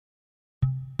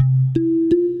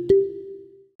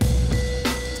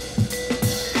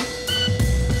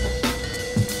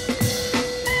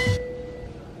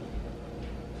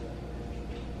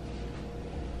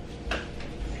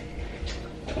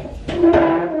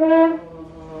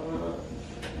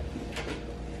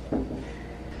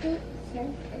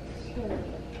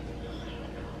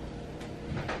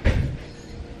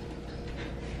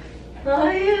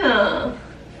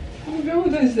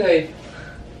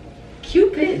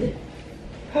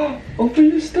Open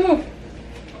your stuff.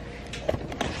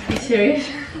 Are you serious?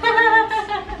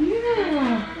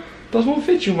 Yeah. Those won't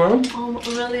fit you, Mom. Oh,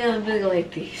 really? I'm gonna go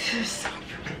like these. They're so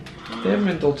pretty. They have an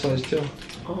adult size too.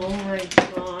 Oh my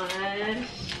gosh.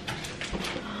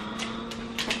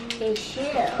 They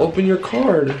should. Open your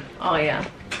card. Oh yeah.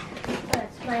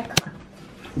 That's my card.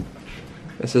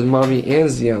 It says Mommy and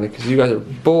Ziana because you guys are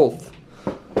both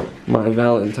my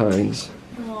Valentine's.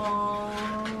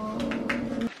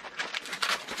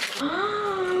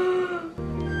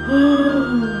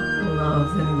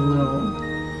 Loves and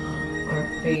blue. Our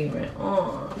favorite.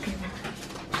 Oh.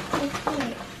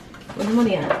 Where's the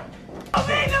money at?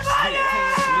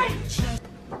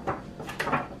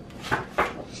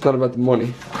 It's not about the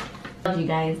money. Love you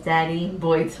guys, Daddy,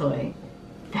 Boy Toy.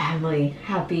 Family,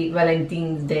 happy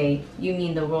Valentine's Day. You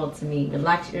mean the world to me.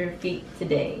 Relax your feet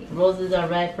today. Roses are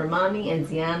red for Mommy and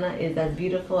Ziana is as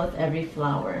beautiful as every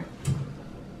flower.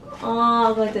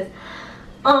 Oh, go like this.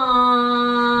 Aww.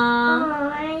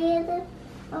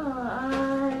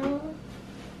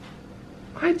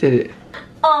 I did it.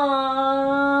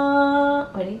 Aww.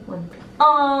 Ready? One.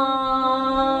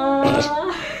 Aww.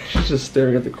 She's just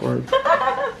staring at the card.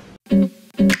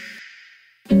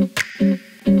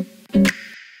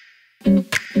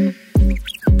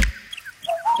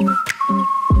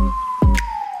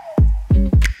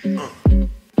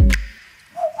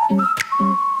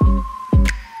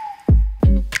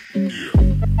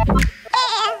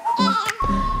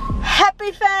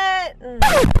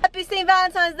 Happy St.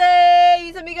 Valentine's Day,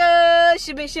 mis amigos.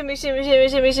 Shimmy, shimmy, shimmy, shimmy,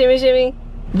 shimmy, shimmy, shimmy.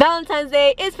 Valentine's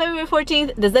Day is February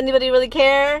 14th. Does anybody really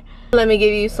care? Let me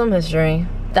give you some history.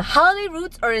 The holiday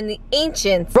roots are in the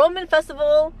ancient Roman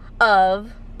festival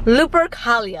of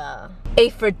Lupercalia, a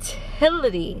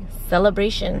fertility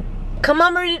celebration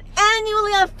commemorated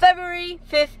annually on February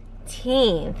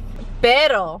 15th.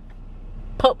 Pero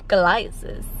Pope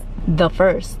Gaius the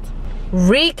First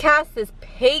recast this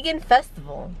pagan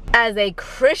festival as a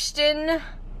Christian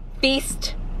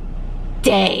feast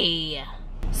day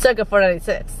circa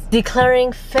 496,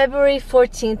 declaring February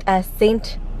 14th as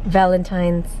Saint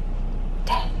Valentine's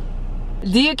Day.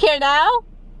 Do you care now?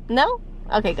 No?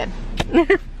 Okay, good.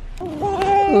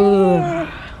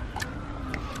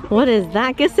 What is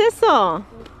that? ¿Qué es eso?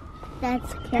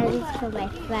 That's candies for my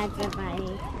friends and my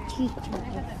teachers.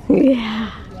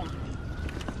 Yeah.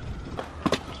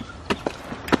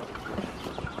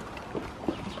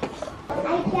 I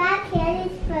got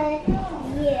candies for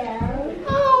you.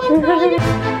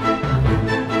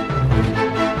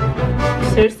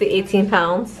 Seriously, 18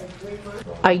 pounds?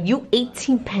 Are you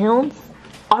 18 pounds?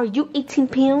 Are you 18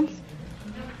 pounds?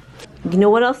 You know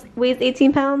what else weighs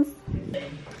 18 pounds? I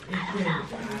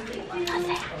don't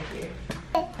know.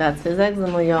 That's his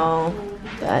eczema, y'all.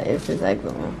 That is his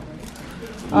eczema.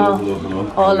 Oh,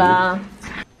 hola.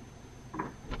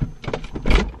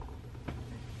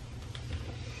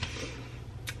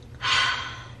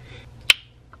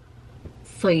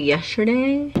 So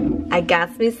yesterday, I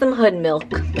got me some hood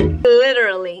milk.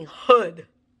 Literally, hood.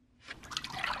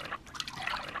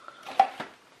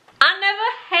 I never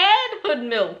had hood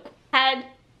milk. Had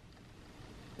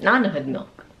non-hood milk.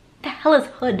 What the hell is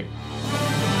hood?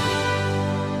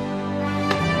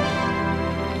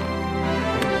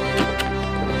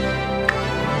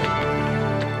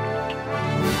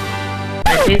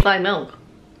 It tastes like milk.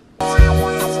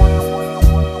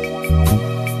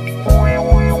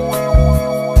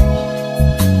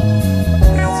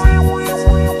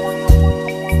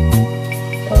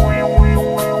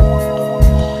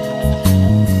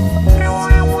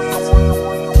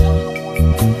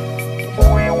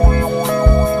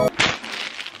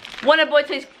 One of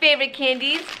BOYTOY's favorite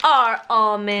candies are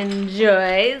Almond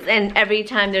Joys, and every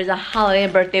time there's a holiday,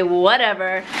 birthday,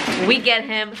 whatever, we get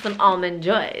him some Almond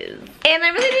Joys. And I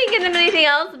really didn't get him anything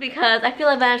else because I feel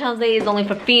like Valentine's Day is only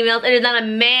for females. It is not a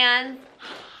man's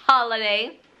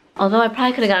holiday. Although I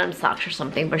probably could have gotten him socks or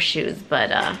something for shoes,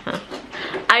 but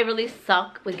I really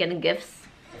suck with getting gifts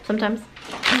sometimes.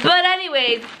 But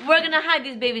anyways, we're gonna hide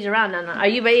these babies around now. Are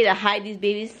you ready to hide these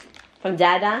babies from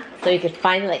Dada so you can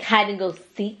find like hide and go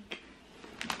seek?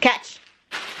 Catch.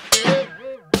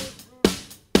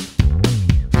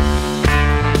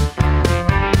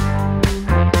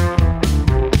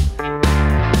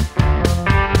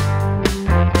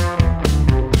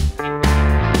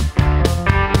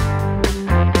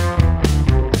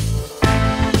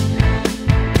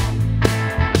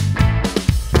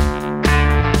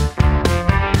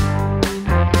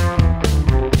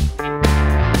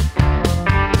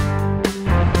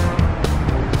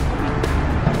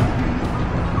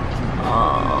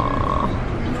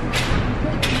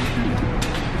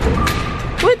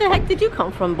 Where the heck did you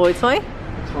come from, BOYTOY?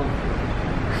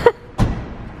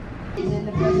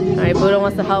 Alright, Buddha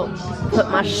wants to help put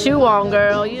my shoe on,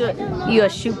 girl. You a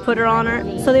shoe putter on her?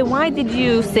 So then why did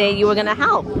you say you were gonna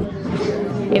help?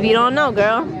 If you don't know,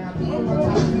 girl.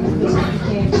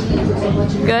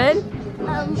 Good?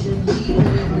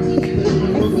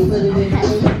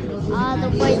 All the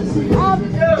way up.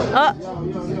 Oh,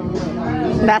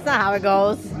 that's not how it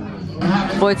goes.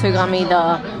 BOYTOY got me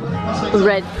the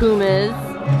red Pumas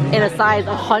in a size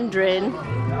 100.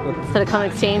 So to come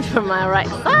exchange for my right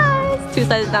size. 2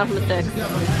 sizes down from a 6.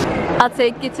 I'll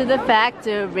take you to the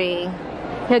factory.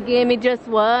 He'll give me just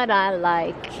what I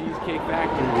like. Cheesecake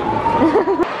Factory.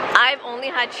 I've only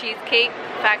had Cheesecake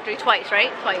Factory twice,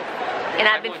 right? Twice. And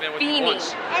I've been fiending.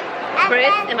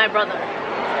 Chris and my brother.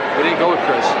 We didn't go with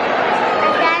Chris.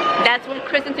 That's when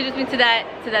Chris introduced me to that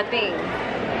thing.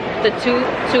 The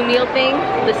two meal thing.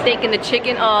 The steak and the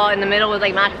chicken. Oh, in the middle was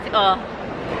like mashed potatoes. Oh.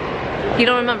 You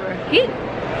don't remember?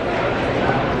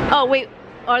 Oh wait,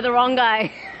 or the wrong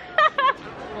guy.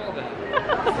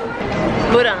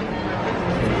 Buddha.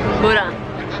 Buddha.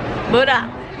 Buddha.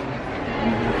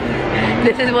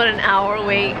 This is what an hour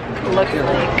wait looks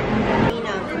like.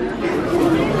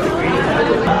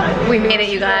 We made it,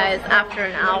 you guys. After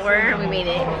an hour, we made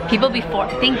it. People before,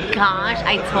 thank gosh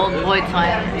I told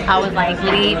BOYTOY. I was like,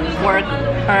 leave work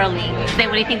early. Say,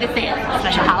 what do you think this is? A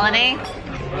special holiday?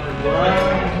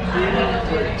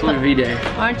 It's my V-Day.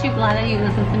 Aren't you glad that you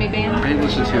listened to me, babe? I didn't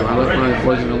listen to you. I left when I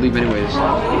wasn't going to leave anyways.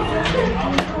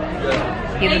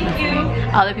 You didn't listen to me.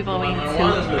 Other people are waiting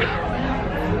too.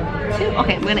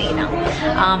 Okay, we're gonna eat now.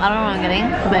 I don't know what I'm getting,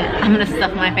 but I'm gonna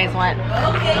stuff my face with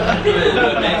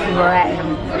bread.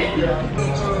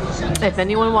 If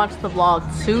anyone watched the vlog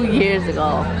 2 years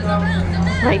ago,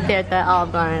 right there at that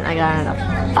Olive Garden, I got in a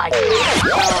fight.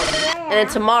 And then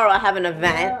tomorrow I have an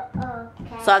event,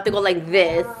 so I have to go like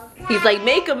this. He's like,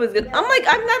 makeup is good. I'm like,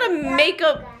 I'm not a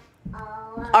makeup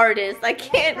artist. I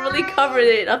can't really cover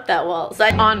it up that well. So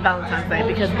on Valentine's Day,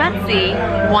 because Betsy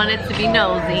wanted to be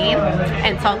nosy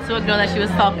and talk to a girl that she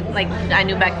was talking, like I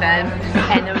knew back then,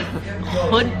 and there was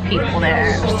hood people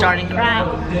there starting to cry,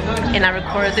 and I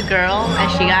recorded the girl and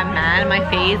she got mad at my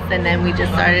face, and then we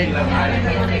just started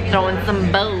throwing some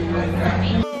bows.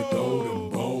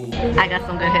 I got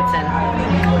some good hits in.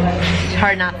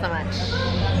 Her not so much.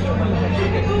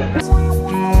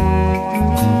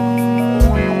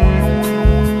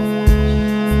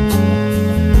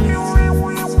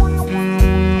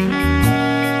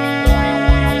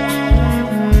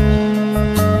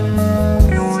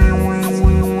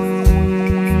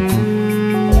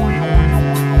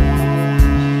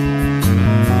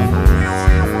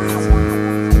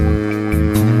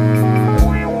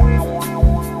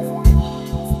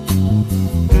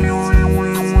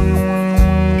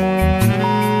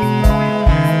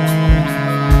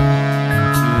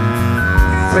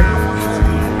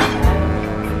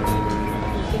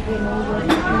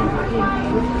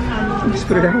 Just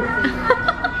put it out.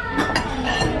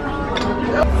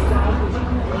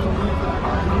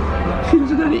 She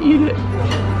doesn't know how to eat it.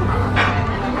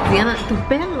 Ziana, tu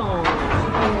pelo.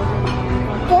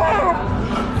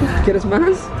 ¿Quieres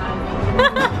más? I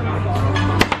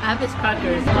have his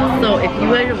crackers. So if you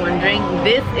guys are wondering,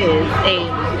 this is a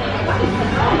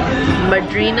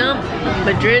Madrilla,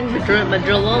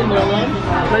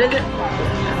 what is it?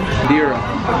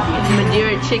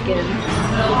 Madeira chicken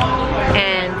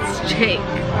and steak.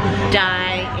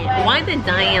 Why the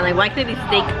Diane? Like, why can't it be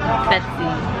steak Betsy?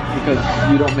 Because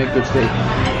you don't make good steak.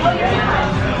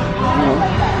 No.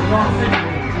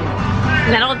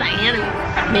 Not all Diane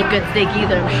make good steak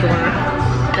either, I'm sure.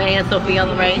 Diane, Sophia,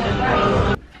 right?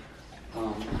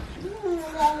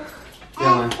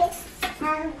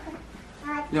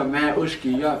 Yeah, man,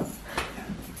 Ushki, yeah.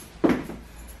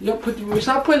 Yo,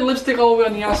 stop putting lipstick all the way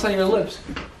on the outside of your lips.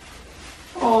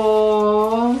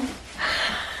 Oh.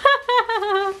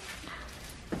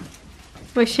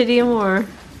 My shitty amor.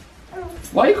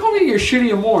 Why you call me your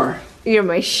shitty amor? You're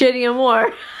my shitty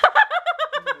amor.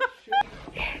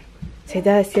 Say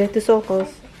that, cierra tus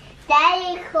ojos.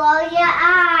 Daddy, close your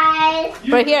eyes.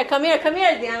 Right here, come here,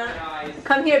 Ziana.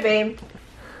 Come here, babe.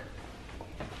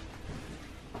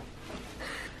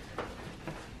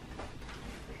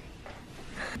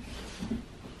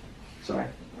 Sorry.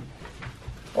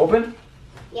 Open?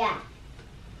 Yeah.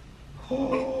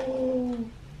 Oh.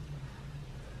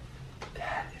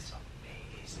 That is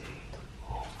amazing.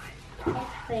 Oh my god.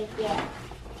 Yeah.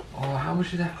 Oh, how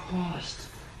much did that cost?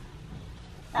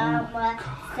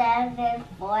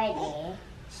 $7.40.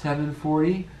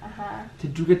 $7.40? Uh-huh.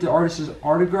 Did you get the artist's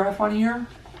autograph on here?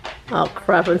 Oh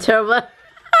crap, I'm terrible.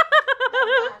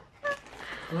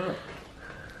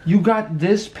 You got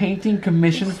this painting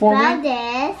commissioned for me?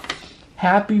 This.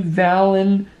 Happy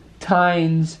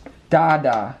Valentine's,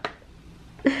 Dada.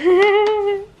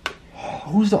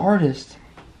 Who's the artist?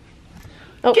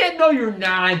 Oh. No, you're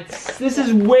not. This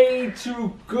is way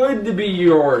too good to be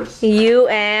yours. You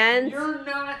and You're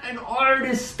not an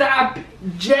artist. Stop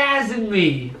jazzing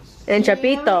me.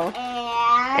 Chapito.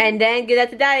 And then give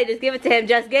that to Daddy. Just give it to him.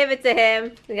 Just give it to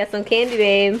him. We got some candy,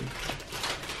 babe.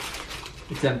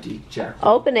 It's empty, Jack.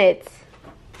 Open it.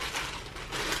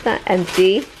 It's not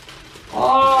empty.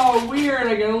 Oh, weird.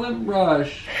 I got a lip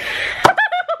brush.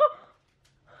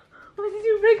 What did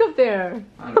you break up there?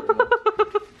 I don't know.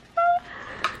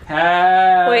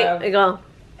 Have. Wait, there you go.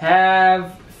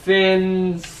 Have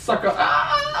Finn sucker.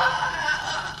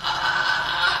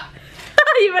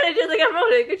 You read it just like I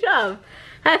wrote it. Good job.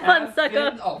 Have fun,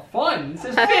 sucker. Finn. Oh, fun. It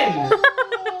says Finn.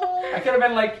 I could have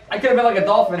been like a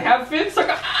dolphin. Have Finn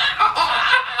sucker.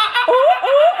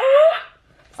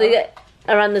 So you get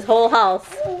around this whole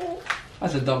house.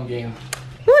 That's a dumb game.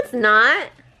 No, it's not.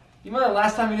 You remember the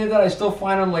last time you did that? I still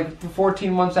find them like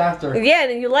 14 months after. Yeah,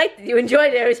 and you liked it. You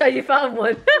enjoyed it every time you found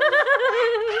one.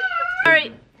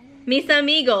 Alright, mis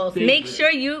amigos, make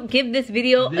sure you give this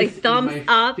video a thumbs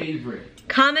up. Favorite.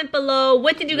 Comment below,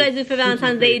 what did you guys do for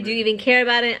Valentine's Day? Do you even care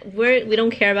about it? We don't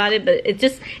care about it, but it's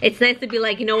nice to be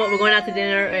like, you know what, we're going out to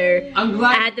dinner, or I'm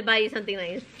glad I had to buy you something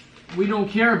nice. We don't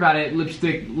care about it,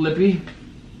 lipstick lippy.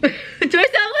 What the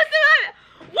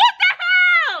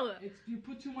hell? You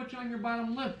put too much on your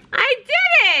bottom lip. I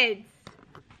didn't!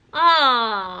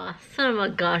 Aw, son of a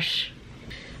gosh.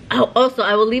 Oh, also,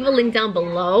 I will leave a link down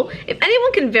below. If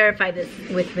anyone can verify this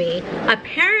with me.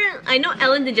 Apparently, I know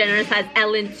Ellen DeGeneres has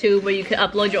Ellen too, where you can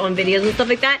upload your own videos and stuff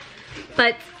like that.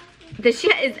 But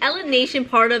is Ellen Nation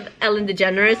part of Ellen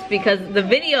DeGeneres? Because the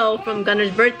video from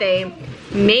Gunner's birthday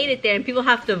made it there and people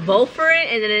have to vote for it,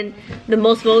 and then the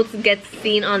most votes gets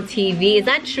seen on TV. Is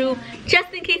that true?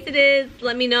 Just in case it is,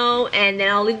 let me know, and then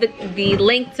I'll leave the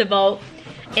link to vote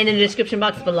in the description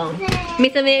box below.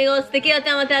 Mis amigos, te quiero, te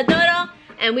amo, te adoro,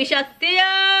 and we shall see you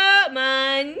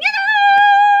mañana.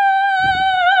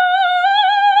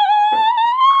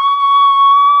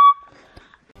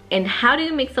 And how do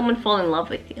you make someone fall in love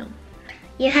with you?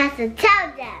 You have to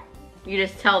tell them. You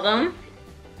just tell them?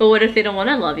 But what if they don't want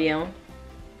to love you?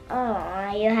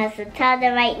 Oh, you have to tell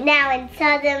them right now and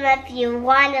tell them if you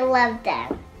want to love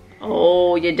them.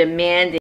 Oh, you're demanding.